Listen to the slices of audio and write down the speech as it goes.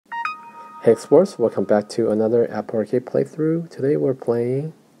Hey Explorers, welcome back to another Apple Arcade playthrough. Today we're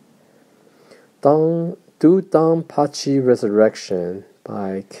playing DoDonPachi Resurrection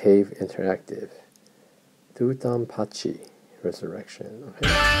by Cave Interactive. DoDonPachi Resurrection. Okay.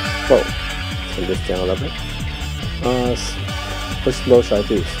 Whoa. Turn this down a little bit. Which mode should I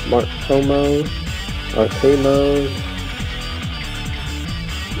do? Smartphone mode? Arcade mode?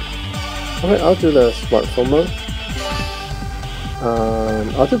 Okay, I'll do the smartphone mode.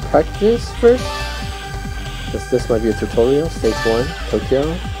 I'll do practice first, because this might be a tutorial. Stage 1,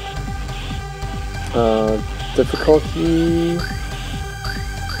 Tokyo. Difficulty,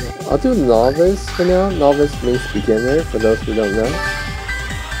 I'll do novice for now. Novice means beginner, for those who don't know.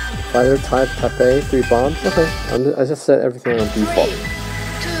 Fighter type A, 3 bombs. Okay, I just set everything on default. 3, 2,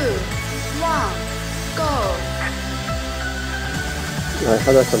 1, go! Alright,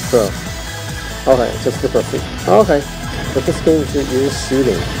 how do I control? Okay, just flip a feet. Okay. But this game you're just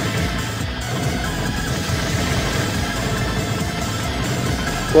shooting.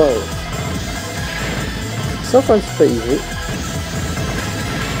 Whoa. So far it's pretty easy.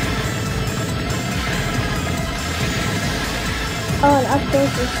 Oh, and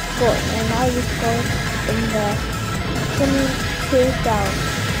update is score, and now you score in the 22,000.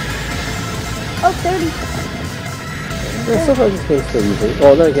 Oh, 30,000. Yeah, so far this game's pretty easy.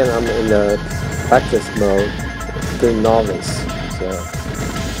 Well, then again, I'm in the practice mode. Doing novice, so.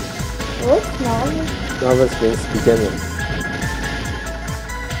 What's novice? Novice means beginner.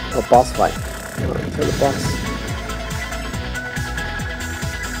 Oh, boss fight. Oh, kill the boss.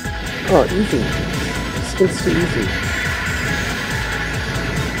 Oh, easy. This game's too easy.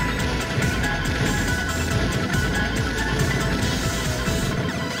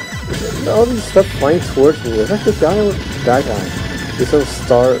 All these stuff flying towards me. It's like the bad guy. These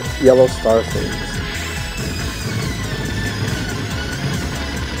little yellow star things.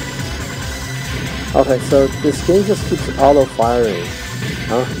 Okay, so this game just keeps auto-firing. I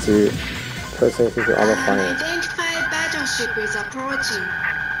don't have to press anything to auto-fire. Identify battleship is approaching.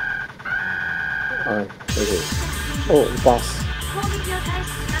 Alright, there it is. Oh, boss.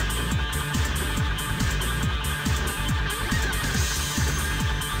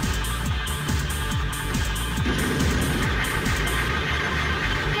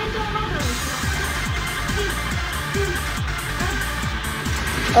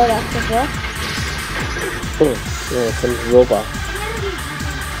 Oh, that's the book? Oh, yeah, some robot.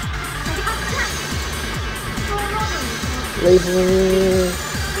 Laser.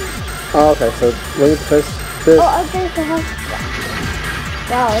 Oh, okay, so when you press this. Oh, I think the house.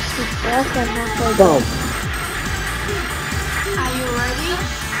 Wow, it's just awesome. Bomb. Are you ready?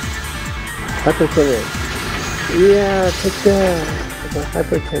 Hyper cannon. Yeah, take that. The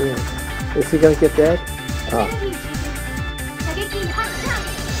hyper cannon. Is he gonna get that? Ah.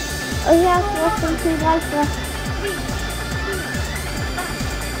 Oh, yeah, less than 2 lives left.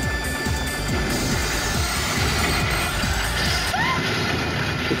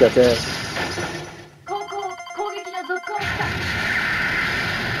 You got that.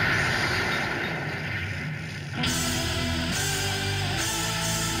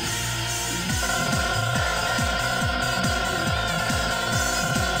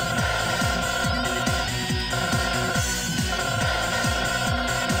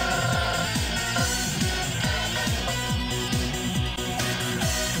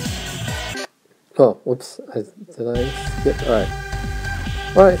 Oh, whoops, did I skip?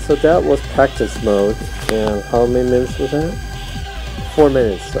 Alright, so that was practice mode, and how many minutes was that? 4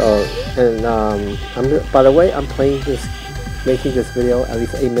 minutes. Oh, and by the way, I'm making this video at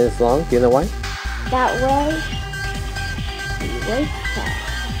least 8 minutes long. Do you know why? That way, we waste time.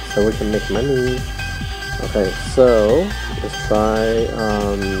 So we can make money. Okay, so let's try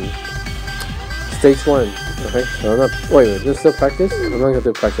stage 1. Okay, so I'm not. Wait, this is still practice? I'm not gonna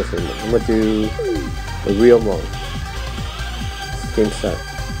do practice anymore. I'm gonna do the real mode. Game set.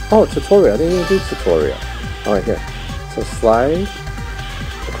 Oh, tutorial. I didn't even do tutorial. Alright, here. So slide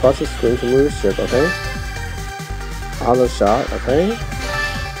across the screen to move your ship, okay? Auto shot, okay?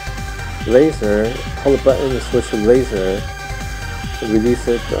 Laser. Hold the button to switch to laser. Release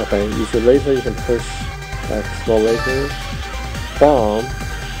it. Okay, use your laser. You can push that small laser. Bomb.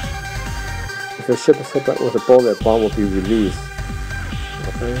 If your ship is hit with a bullet, bomb will be released.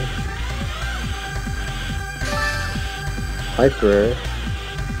 Okay. Hyper.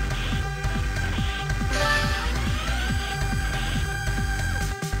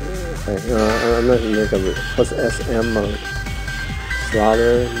 Okay, I'm not gonna make a. What's SM mode?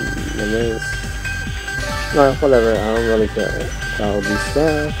 Slaughter, menace. No, whatever. I don't really care. That'll be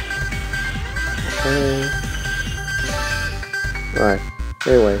stuff. Okay. Alright.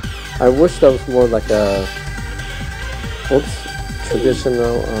 Anyway, I wish that was more like a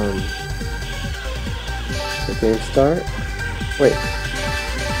traditional the game start. Wait,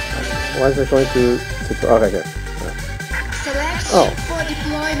 why is it going to okay, good. Select Oh. for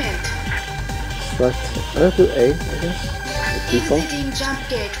deployment. Select. I don't do A, I guess. The default. Exiting jump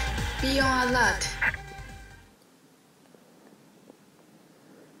gate. Be on alert.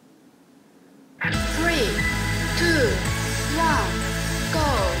 Three, two, one, go.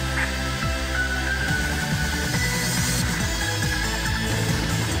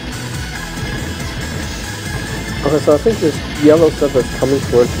 Okay, so I think this yellow stuff that's coming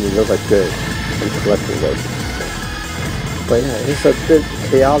towards me looks like good. I'm collecting those. But yeah, it's a bit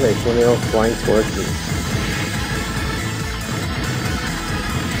chaotic when they're all flying towards me.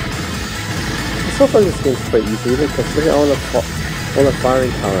 So far this game's quite easy because look at all the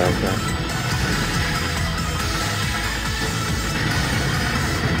firing power I have.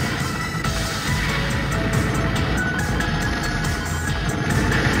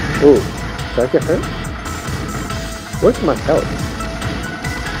 Ooh, did I get hurt? Where's my health?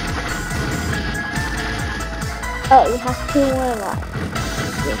 Oh, you have 2 more lives.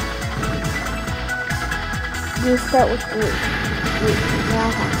 You start with 3. You now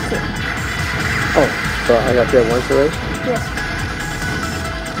have 2. Oh, so I got that once already? Yeah.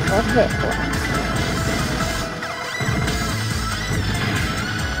 Or hit 1.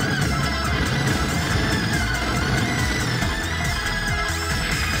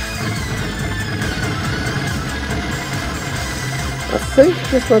 I think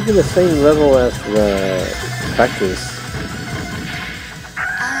this might be the same level as the practice. An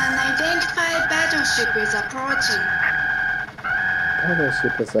unidentified battleship is approaching.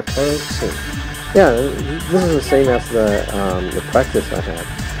 Battleship is approaching. Yeah, this is the same as the practice I had.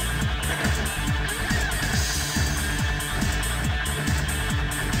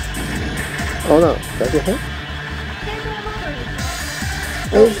 Oh no, did I get hit?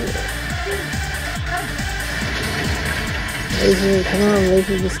 Lazy, come on,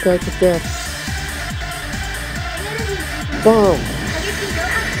 Lazy, this guy to death. Bomb!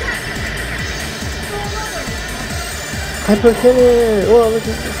 Hyper cannon! Whoa, look at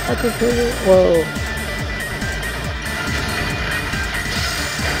this hyper cannon! Whoa!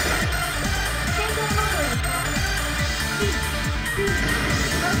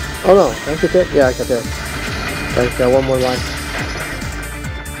 Oh no, did I get that? Yeah, I got that. I got one more life.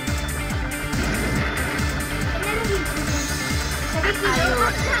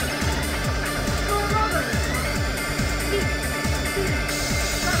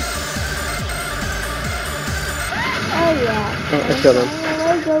 Oh yeah. Oh, I killed him.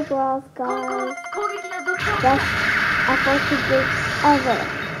 Lego Bros, guys. Best FRC game ever.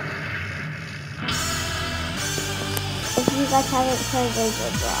 If you guys haven't played Lego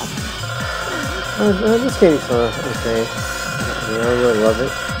Bros. This game's okay. I really love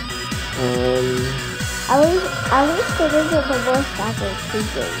it. At least it isn't the worst FRC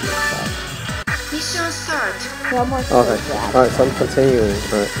game. Mission start. No more Okay. Alright, so I'm continuing.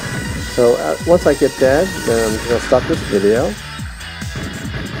 Alright. So once I get dead, then I'm gonna stop this video.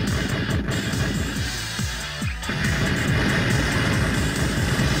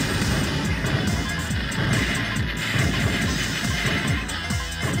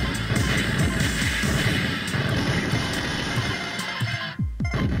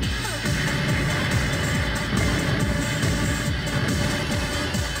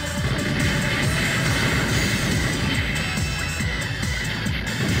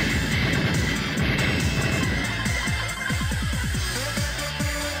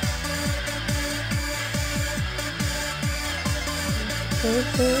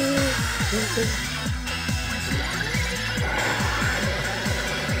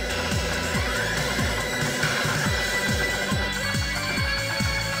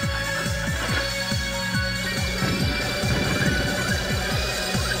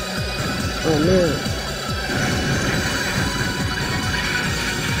 Oh man.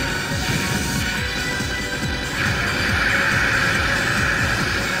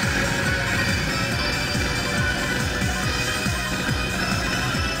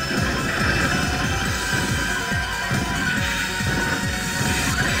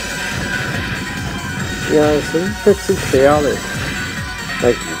 Yeah, it's a bit too chaotic.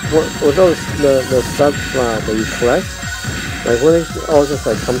 Like, with those, the stuff that you collect, like when they all just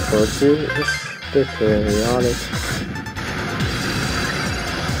like come towards you, it's just a bit chaotic.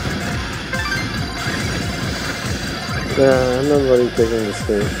 Yeah, I'm not really digging this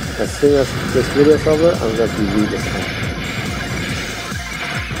game. As soon as this video is over, I'm going to delete this app.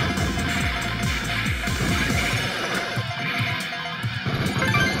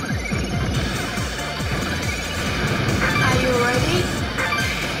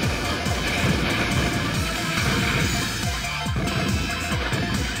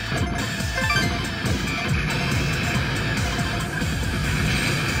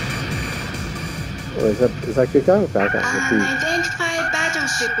 Or is that good guy or bad guy? Unidentified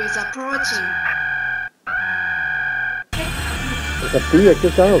battleship is approaching. Is that B a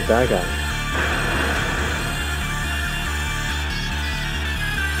good guy or bad guy?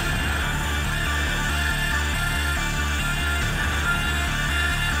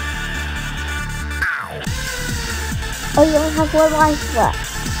 Oh, you only have 1 life left.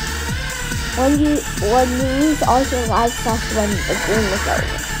 When you lose all your lives, that's when the game is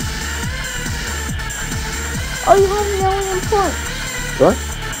over. Oh, you have 1,000,000 points. What?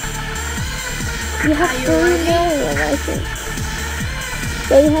 You have 3,000,000, I think.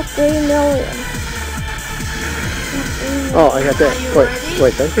 Yeah, you have 3,000,000. Oh, I got that.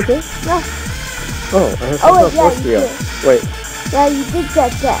 Wait, did I get that? No. Oh, I have Oh, something wait, else yeah, to you do. did. Wait, Yeah, you did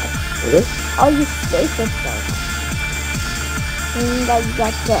get that. okay? Oh, you spaced yourself. And then you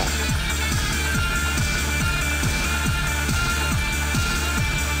got that.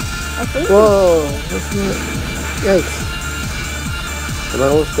 I think. Whoa, that's not... Yikes. Am I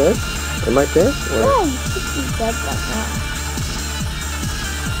almost dead? Am I dead? Or... No, you should be dead by now.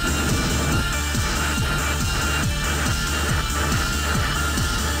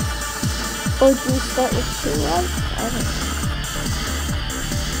 Or do you start with 2 lives? I don't know.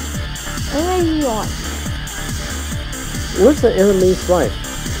 What are you on? Where's the enemy's life?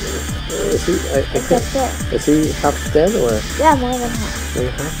 Is he... It's up there. Is he half dead or... Yeah, more than half. More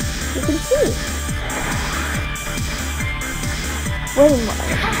than half? You can see. Way more.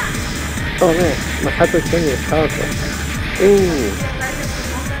 Oh man, my hypertension is powerful. Ooh.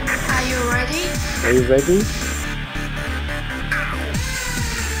 Are you ready? Are you ready?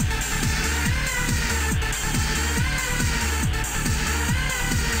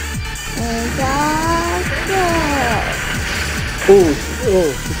 And that's it. Oh,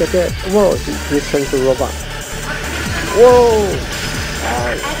 he got that. Whoa, he's turned to a robot. Whoa!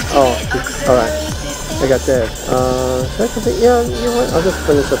 Activate alright. auxiliary system. I got that. Should I complete? Yeah, you know what? I'll just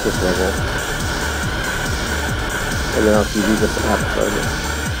finish up this level. And then I'll give you this app further.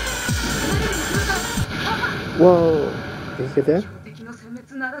 Whoa! Did you get that?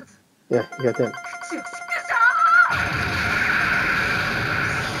 Yeah, you got that.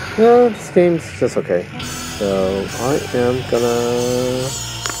 Yeah, this game's just okay. So, I am gonna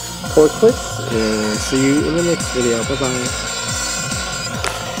call it quits and see you in the next video. Bye bye.